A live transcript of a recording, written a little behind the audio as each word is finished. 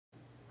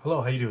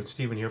Hello, how you doing?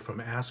 Steven here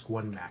from Ask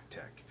One Mac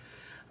Tech.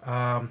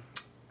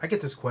 I get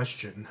this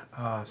question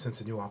since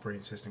the new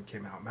operating system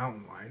came out,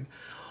 Mountain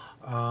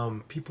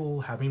Lion.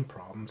 People having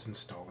problems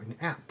installing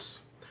apps.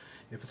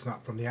 If it's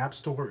not from the App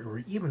Store,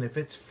 or even if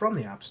it's from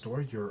the App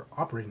Store, your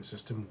operating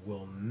system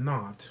will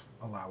not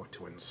allow it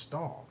to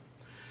install.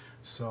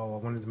 So I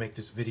wanted to make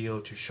this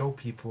video to show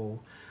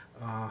people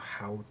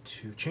how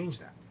to change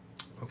that.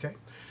 Okay,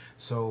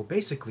 so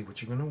basically what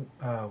you're going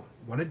to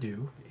want to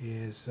do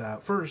is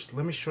first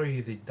let me show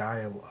you the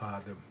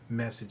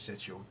message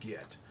that you'll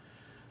get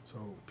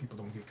so people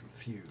don't get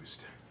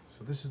confused.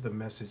 So this is the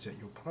message that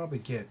you'll probably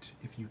get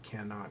if you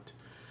cannot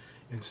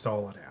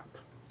install an app.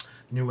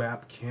 New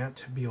app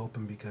can't be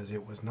opened because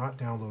it was not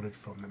downloaded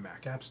from the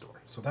Mac App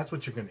Store. So that's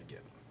what you're going to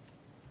get.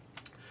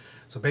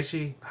 So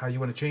basically how you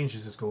want to change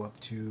this is go up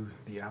to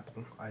the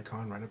Apple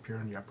icon right up here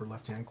in the upper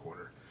left hand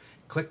corner.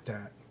 Click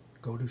that,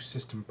 go to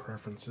System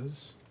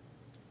Preferences,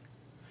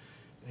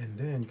 and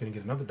then you're going to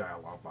get another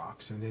dialog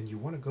box, and then you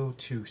want to go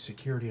to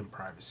Security and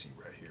Privacy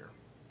right here.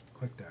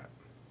 Click that.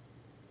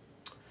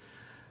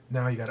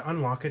 Now you got to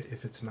unlock it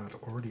if it's not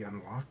already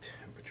unlocked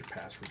and put your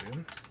password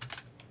in.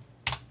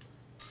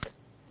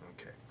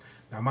 Okay.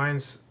 Now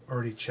mine's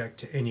already checked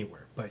to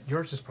anywhere, but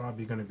yours is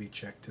probably going to be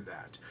checked to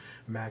that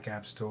Mac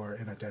App Store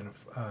and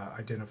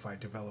identify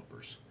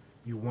developers.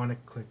 You want to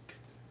click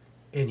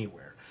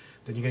anywhere.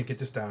 Then you're going to get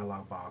this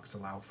dialog box,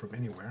 allow from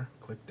anywhere.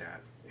 Click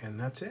that, and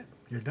that's it.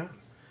 You're done.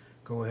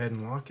 Go ahead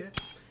and lock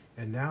it,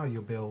 and now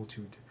you'll be able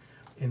to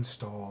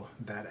install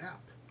that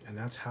app, and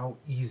that's how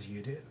easy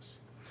it is.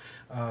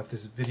 If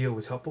this video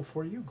was helpful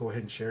for you, go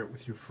ahead and share it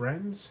with your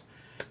friends,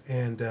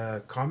 and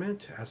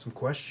comment, ask some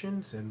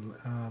questions, and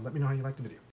let me know how you like the video.